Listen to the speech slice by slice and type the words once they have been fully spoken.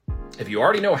If you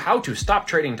already know how to stop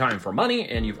trading time for money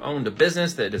and you've owned a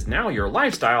business that is now your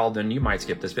lifestyle, then you might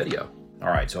skip this video. All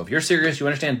right, so if you're serious, you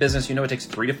understand business, you know it takes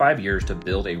 3 to 5 years to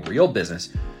build a real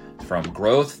business, from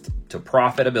growth to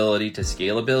profitability to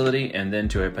scalability and then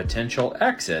to a potential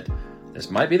exit,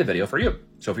 this might be the video for you.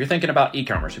 So if you're thinking about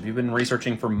e-commerce, if you've been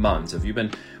researching for months, if you've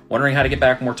been wondering how to get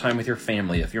back more time with your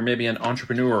family, if you're maybe an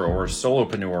entrepreneur or a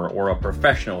solopreneur or a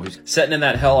professional who's sitting in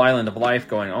that hell island of life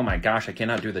going, oh my gosh, I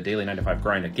cannot do the daily 9-to-5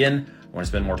 grind again. I want to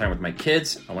spend more time with my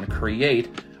kids. I want to create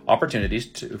opportunities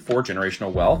for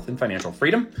generational wealth and financial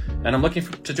freedom. And I'm looking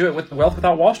to do it with Wealth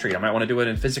Without Wall Street. I might want to do it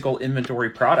in physical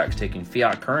inventory products, taking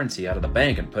fiat currency out of the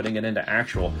bank and putting it into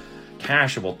actual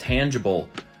cashable, tangible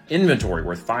inventory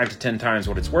worth 5 to 10 times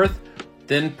what it's worth.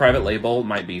 Then private label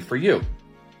might be for you.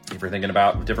 If you're thinking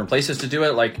about different places to do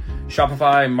it, like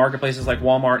Shopify, marketplaces like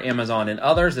Walmart, Amazon, and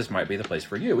others, this might be the place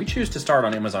for you. We choose to start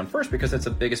on Amazon first because it's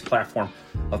the biggest platform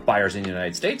of buyers in the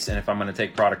United States. And if I'm going to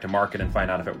take product to market and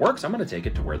find out if it works, I'm going to take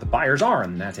it to where the buyers are,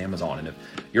 and that's Amazon. And if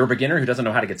you're a beginner who doesn't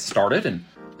know how to get started and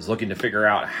is looking to figure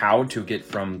out how to get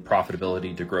from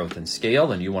profitability to growth and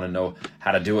scale, and you want to know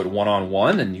how to do it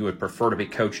one-on-one, and you would prefer to be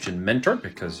coached and mentored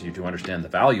because you do understand the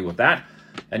value of that,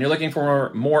 and you're looking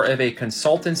for more of a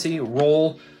consultancy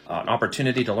role, an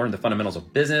opportunity to learn the fundamentals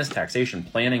of business, taxation,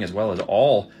 planning, as well as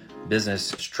all business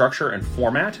structure and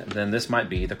format, then this might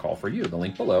be the call for you. The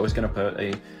link below is going to put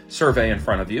a survey in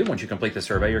front of you. Once you complete the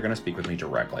survey, you're going to speak with me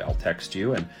directly. I'll text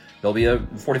you, and there'll be a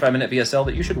 45-minute VSL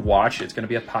that you should watch. It's going to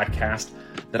be a podcast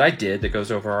that I did that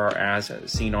goes over our as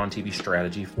seen on TV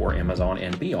strategy for Amazon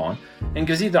and beyond, and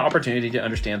gives you the opportunity to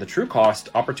understand the true cost,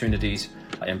 opportunities,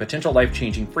 and potential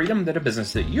life-changing freedom that a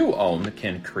business that you own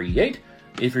can create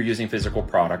if you're using physical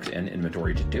products and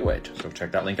inventory to do it. So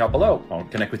check that link out below. I'll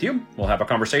connect with you. We'll have a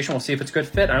conversation. We'll see if it's a good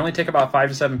fit. I only take about 5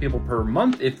 to 7 people per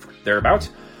month, if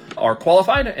thereabouts, are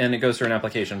qualified, and it goes through an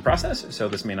application process. So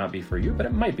this may not be for you, but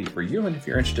it might be for you. And if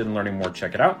you're interested in learning more,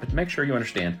 check it out. But make sure you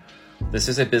understand, this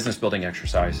is a business building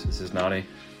exercise. This is not a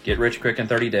get rich quick in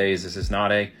 30 days. This is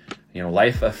not a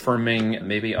life affirming,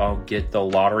 maybe I'll get the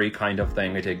lottery kind of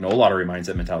thing. We take no lottery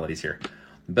mindset mentalities here.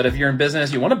 But if you're in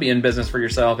business, you want to be in business for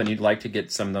yourself, and you'd like to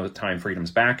get some of those time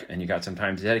freedoms back, and you got some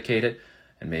time to dedicate it,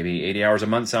 and maybe 80 hours a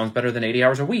month sounds better than 80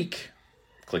 hours a week,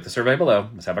 click the survey below.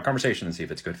 Let's have a conversation and see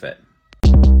if it's a good fit.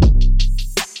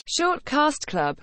 Shortcast Club.